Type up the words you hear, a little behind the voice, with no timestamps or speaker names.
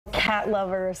cat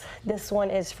lovers, this one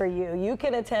is for you. You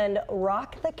can attend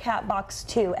Rock the Catbox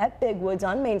 2 at Big Woods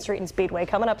on Main Street in Speedway,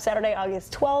 coming up Saturday,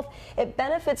 August 12th. It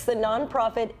benefits the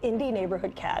nonprofit Indy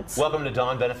Neighborhood Cats. Welcome to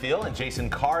Dawn Benefiel and Jason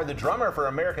Carr, the drummer for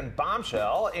American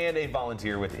Bombshell and a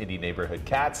volunteer with Indy Neighborhood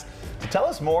Cats, to tell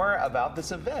us more about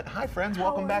this event. Hi, friends.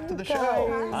 Welcome back to the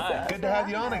show. Hi. Good to have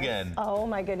you on again. Oh,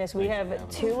 my goodness. We have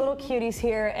two little cuties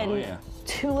here and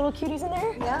two little cuties in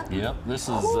there? Yeah. Yep, this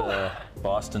is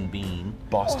Boston Bean.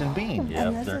 Boston Bean. Yep,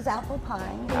 and this is apple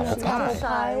pie. Apple pie.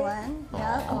 Shy one.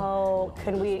 Yep. Oh,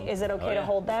 is it okay to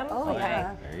hold them? Oh, okay.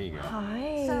 yeah. There you go.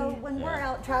 Hi. So when we're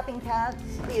out trapping cats,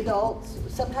 the adults,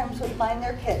 sometimes we find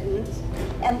their kittens,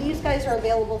 and these guys are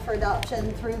available for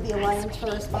adoption through the Alliance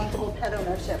for Responsible Pet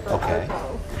Ownership, or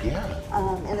ARPO.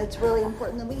 Yeah. And it's really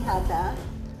important that we have that.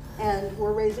 And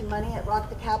we're raising money at Rock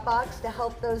the Catbox to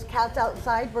help those cats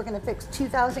outside. We're going to fix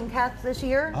 2,000 cats this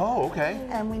year. Oh, okay.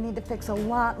 And we need to fix a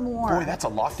lot more. Boy, that's a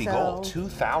lofty goal.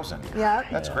 2,000. Yeah.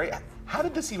 That's great. How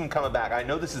did this even come about? I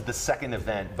know this is the second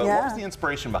event, but what was the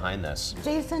inspiration behind this?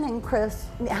 Jason and Chris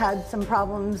had some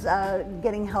problems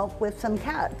getting help with some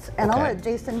cats. And I'll let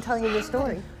Jason tell you the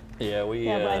story. Yeah,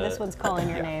 Brian, this one's calling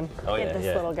your name. Oh, Get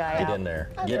this little guy out. Get in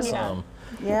there. Get some.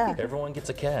 Yeah. Everyone gets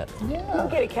a cat. Yeah. You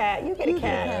get a cat. You get a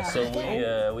cat. Yeah,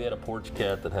 so we had a porch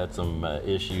cat that had some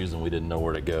issues and we didn't know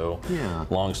where to go. Yeah.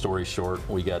 Long story short,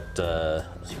 we got,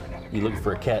 you looking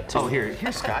for a cat too? Oh,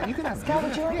 here's Scott. You can have Scott,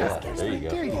 would you like this? There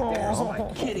you go.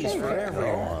 Oh, Kitties for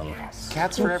everyone.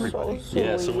 Cats for everybody.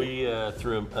 Yeah, so we,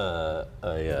 through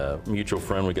a mutual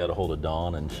friend, we got a hold of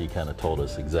Dawn, and she kind of told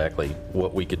us exactly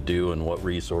what we could do and what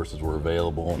resources were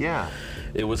available. Yeah.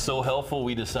 It was so helpful,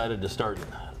 we decided to start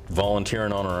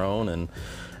volunteering on our own, and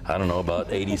I don't know, about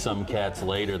 80-some cats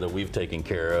later that we've taken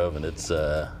care of, and it's,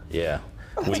 I'm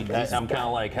kind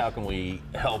of like, how can we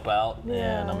help out?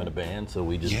 And I'm in a band, so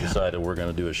we just decided we're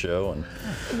going to do a show. And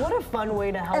what a fun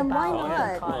way to help and why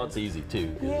out. not? Well, it's easy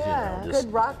too. Yeah,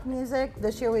 good rock music.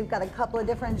 This year we've got a couple of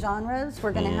different genres.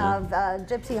 We're going to have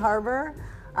Gypsy Harbor,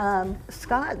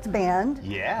 Scott's band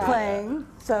playing.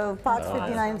 So Fox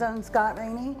 59's own Scott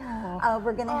Rainey.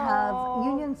 We're going to have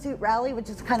Union Suit Rally, which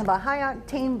is kind of a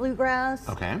high-octane bluegrass.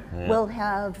 Okay. Yeah. We'll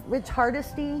have Rich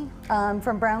Hardesty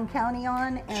from Brown County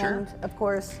on, and of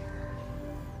course,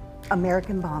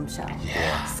 American Bombshell.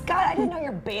 Yeah. Scott, I didn't know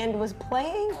your band was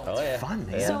playing. Oh yeah. Fun,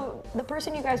 man. So the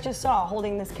person you guys just saw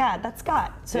holding this cat, that's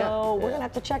Scott. So we're gonna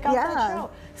have to check out that show.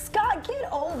 Scott,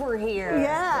 get over here.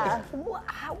 Yeah. What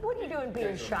are you doing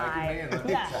being shy?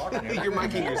 You're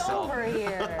miking Get yourself. over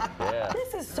here.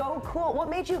 This is so cool. What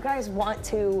made you guys want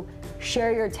to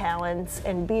share your talents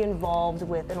and be involved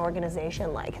with an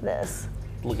organization like this?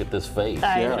 Look at this face.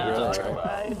 I know.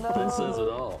 That says it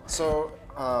all. So,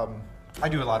 I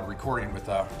do a lot of recording with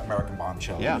American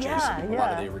Bombshell. Yeah. Jason, a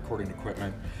lot of the recording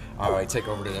equipment. I take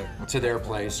over to their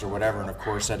place or whatever, and of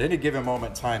course, at any given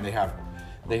moment in time, they have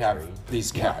these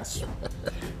cats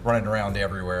running around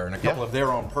everywhere, and a couple of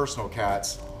their own personal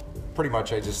cats. Pretty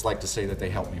much, I just like to say that they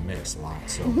help me mix a lot.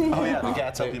 So. Oh yeah, the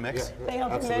cats help you mix. They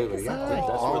help Absolutely. you mix. Yeah.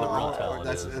 That's where the real talent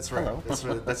is. That's right.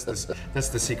 That's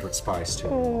the secret spice too.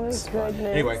 Oh my goodness.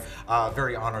 Anyway,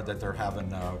 very honored that they're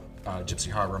having Gypsy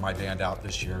Harbor, my band, out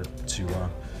this year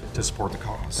to support the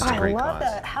cause. I great love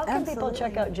cause. that. How can people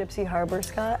check out Gypsy Harbor,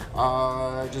 Scott?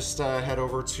 Just head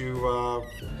over to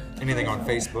anything on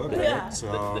Facebook, right?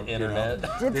 So, The internet.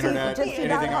 the internet,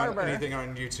 Gypsy.Harbor. anything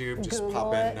on YouTube. Just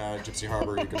Google pop in Gypsy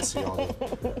Harbor. You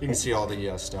can see all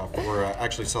the stuff. We're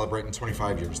actually celebrating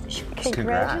 25 years this year.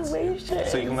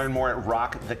 Congratulations. So you can learn more at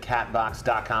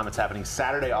rockthecatbox.com. It's happening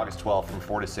Saturday, August 12th from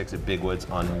 4 to 6 at Big Woods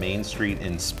on Main Street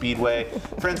in Speedway.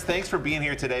 Friends, thanks for being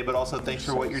here today, but also thanks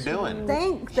for what you're doing.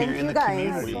 Thank here in you the guys.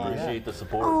 community. We appreciate the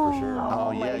support for sure.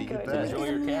 Oh yeah, you bet. Enjoy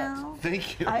your cats.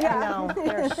 Thank you. I know.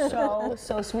 They're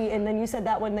so sweet. And then you said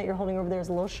that one that you're holding over there is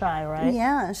a little shy, right?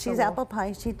 Yeah, she's apple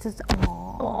pie. She just,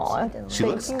 She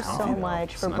Thank looks you so confident.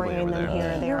 much for Snuggly bringing over them there.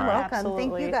 here. They You're are welcome. absolutely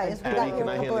Thank you guys. We got Abby, you can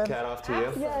I a hand couple the of, cat off to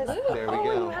you? Yes. There we go.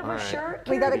 You have All a right. shirt?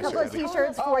 we got a Here. couple of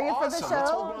t-shirts for you for the Awesome. show. Let's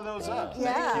hold one of those up.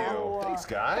 Yeah. Thank you. Thanks,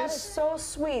 That is guys. so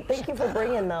sweet. Thank you for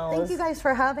bringing those. Thank you guys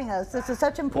for having us. This is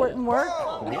such important work.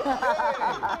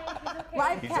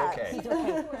 Live He's cats. okay.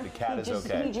 The cat is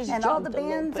okay. And all the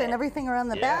bands and everything around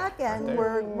the back, and there.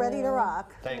 we're ready to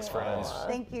rock. Thanks, friends.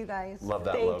 Thank you guys. Love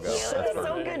that Thank logo. you. That's It's so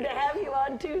perfect. good to have you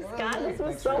on too, Scott. This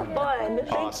was so fun.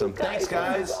 Awesome. Thanks,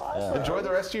 guys. Enjoy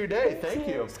the rest of your day. Thank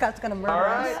you. Scott's gonna murder All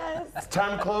us. right. It's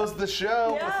time to close the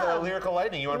show with Lyrical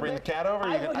Lightning. You want to bring the cat over?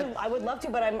 I would love to,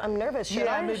 but I'm nervous. Should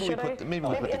Yeah, I? maybe we Should put I? the- maybe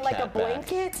we put the in like a cat back.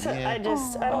 blanket. Yeah. I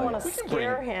don't want to We can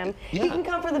scare bring- him. Yeah. He can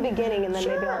come for the beginning, and then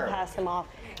maybe I'll Sure. pass him off.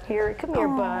 Here, come here,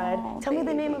 bud. Tell me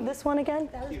the name of this one again.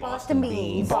 That was Boston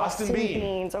Beans. Boston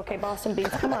Beans. Okay, Boston Beans.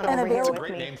 Come on And over here That's a with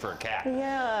great me. name for a cat.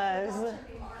 Yes.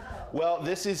 Well,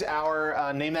 this is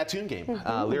our Name That Tune game,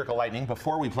 Lyrical Lightning.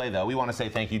 Before we play, though, we want to say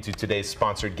thank you to today's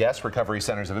sponsored guests, Recovery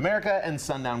Centers of America and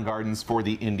Sundown Gardens for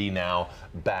the Indy Now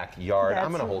backyard.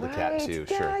 I'm going to hold a cat, too.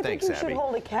 Yeah, Sure. I Thanks, think you Abby. should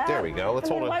hold a cat. There we go. Let's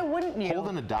I mean, hold why wouldn't you? Hold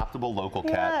an adoptable local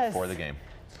cat Yes. for the game.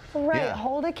 Right, Yeah.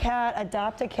 hold a cat,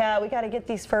 adopt a cat. We got to get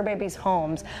these fur babies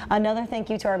homes. Another thank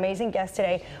you to our amazing guest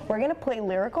today. We're going to play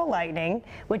Lyrical Lightning,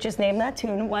 which is Name That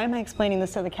Tune. Why am I explaining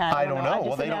this to the cat? I don't know. Just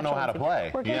Well, they a don't know how to natural play.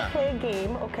 instinct. We're going to play a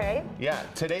game, okay? Yeah,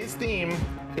 today's theme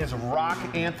is rock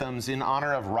anthems in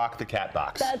honor of Rock the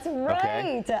Catbox. That's right.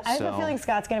 Okay? I have a feeling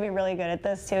Scott's going to be really good at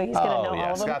this, too. He's going to know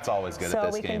all of them. Scott's always good at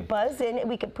this So we game. can buzz in.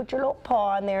 We can put your little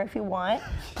paw on there if you want.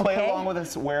 Play okay? along with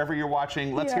us wherever you're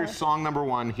watching. Let's hear song number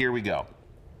 1. Here we go.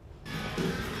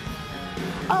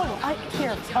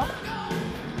 Here. Oh.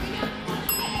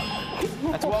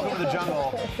 That's Welcome to the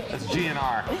Jungle. That's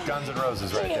GNR. Guns N'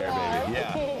 Roses right there, baby.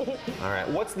 Yeah. All right.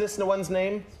 What's this one's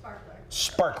name?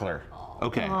 Sparkler.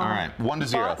 Okay. All right.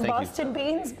 1-0. Thank Boston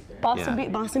Beans.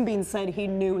 Boston Beans said he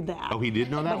knew that. Oh, he did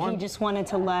know that but one? He just wanted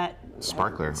to let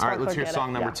Sparkler. All right. Let's hear get song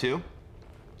it. number Yeah. 2.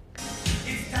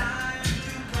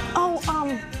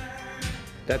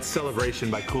 That's Celebration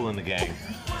by Kool and the Gang.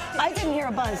 I didn't hear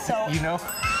a buzz, so. You know?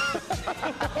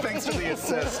 Thanks for the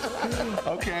assist.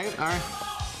 Okay, all right.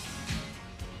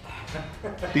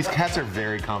 These cats are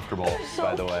very comfortable,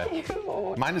 by the way.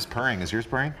 Cute. Mine is purring. Is yours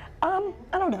purring? I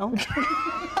don't know.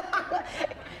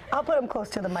 I'll put them close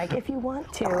to the mic if you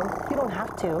want to. You don't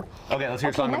have to. Okay, let's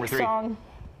hear song number next 3. Song.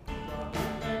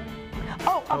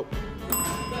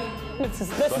 This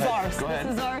is ours. Go ahead.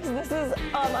 This is ours. This is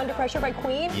Under Pressure by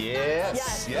Queen.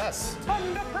 Yes.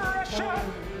 Under pressure.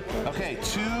 Okay,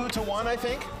 2-1, I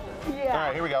think. Yeah. All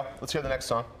right, here we go. Let's hear the next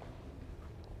song.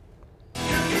 Keep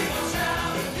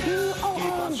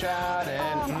on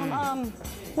shouting.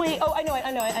 Wait, I know it.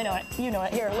 You know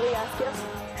it. Here, let me ask you.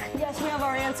 Yes, we have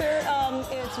our answer.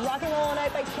 It's Rock and Roll All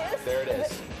Night by Kiss. There it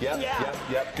is.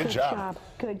 Yep. Good job.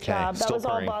 Good job. That still was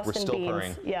purring. all Boston We're still Beans.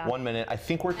 purring. Yeah. 1 minute. I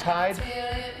think we're tied.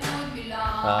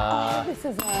 This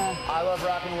is I love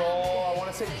rock and roll. I want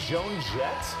to say Joan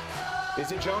Jett.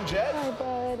 Is it Joan Jett? Hi,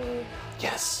 buddy.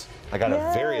 Yes. I got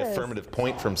a very affirmative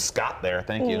point from Scott there.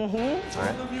 Thank you. All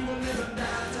right.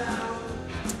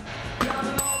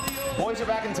 Boys Are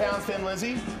Back in Town, Thin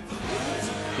Lizzy.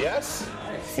 Yes?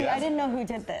 See, I didn't know who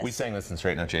did this. We sang this in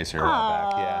Straight No Chaser a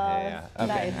while back. Yeah.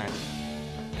 Okay. Nice.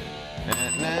 All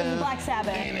right. Black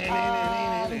Sabbath.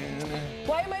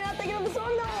 Why am I not thinking of the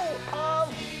song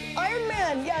though? Iron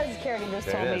Man. Yes, Carrie just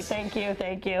There told it me. is. Thank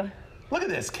you. Look at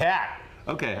this cat.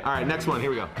 Okay. All right. Next one. Here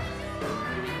we go.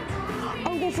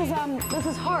 Oh, this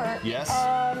is Heart. Yes.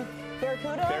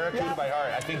 Barracuda. Barracuda by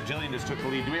Heart. I think Jillian just took the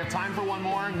lead. Do we have time for one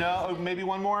more? No. Oh, maybe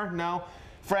one more? No.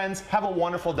 Friends, have a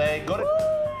wonderful day. Go to.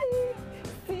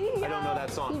 See ya. I don't know that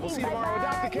song. We'll see you tomorrow.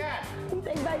 Adopt the cat.